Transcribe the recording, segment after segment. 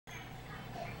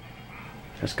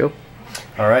Let's go.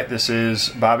 Alright, this is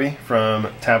Bobby from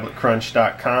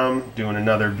tabletcrunch.com doing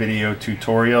another video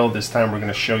tutorial. This time we're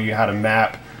going to show you how to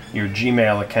map your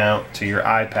Gmail account to your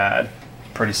iPad.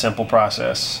 Pretty simple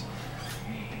process.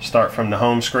 Start from the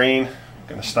home screen. I'm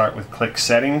going to start with click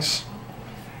settings.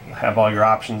 You'll have all your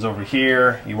options over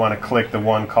here. You want to click the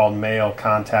one called Mail,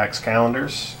 Contacts,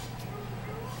 Calendars.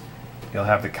 You'll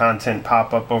have the content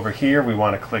pop up over here. We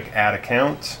want to click Add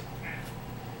Account.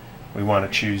 We want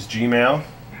to choose Gmail.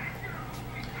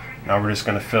 Now we're just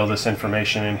going to fill this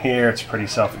information in here. It's pretty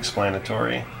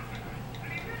self-explanatory.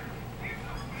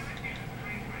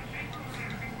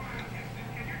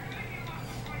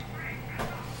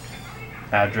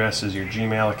 Address is your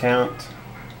Gmail account.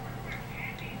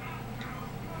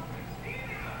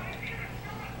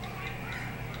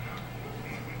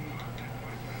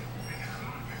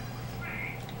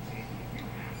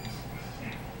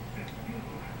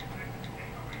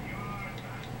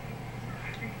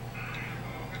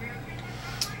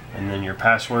 And then your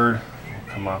password.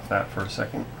 We'll come off that for a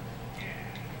second.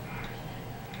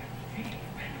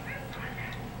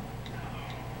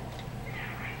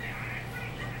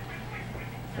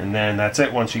 And then that's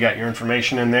it. Once you got your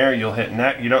information in there, you'll hit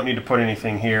next. You don't need to put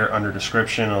anything here under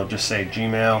description. It'll just say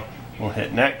Gmail. We'll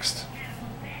hit next.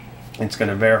 It's going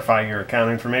to verify your account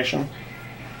information.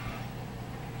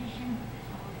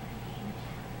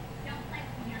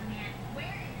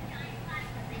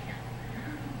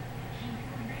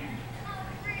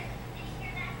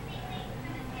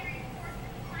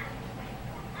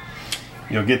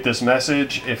 You'll get this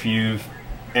message if you've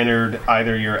entered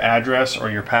either your address or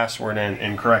your password in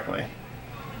incorrectly.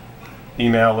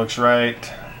 Email looks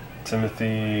right.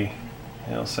 Timothy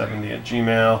 70 at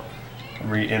Gmail.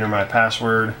 Re-enter my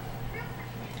password.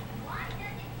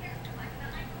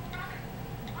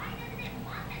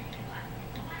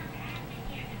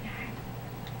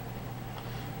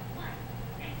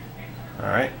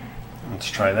 Alright, let's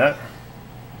try that.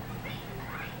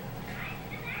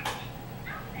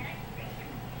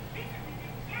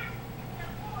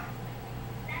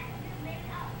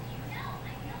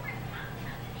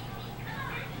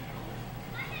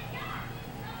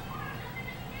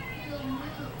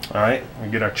 Alright, we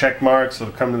get our check marks, so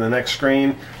we'll come to the next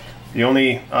screen. The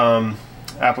only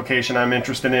application I'm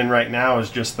interested in right now is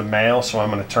just the mail, so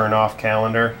I'm going to turn off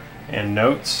calendar and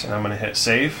notes, and I'm going to hit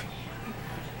save.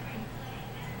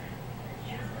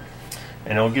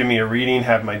 And it'll give me a reading,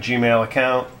 have my Gmail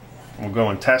account. We'll go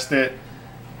and test it.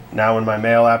 Now in my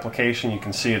mail application, you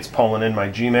can see it's pulling in my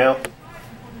Gmail.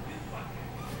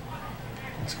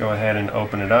 Let's go ahead and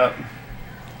open it up.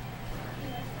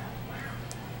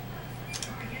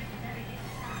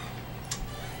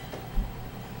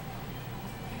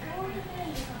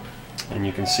 And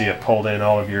you can see it pulled in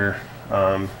all of your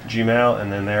Gmail,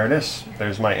 and then there it is.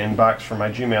 There's my inbox for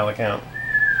my Gmail account.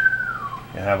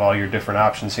 You have all your different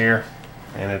options here,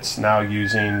 and it's now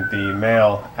using the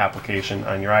mail application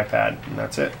on your iPad, and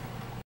that's it.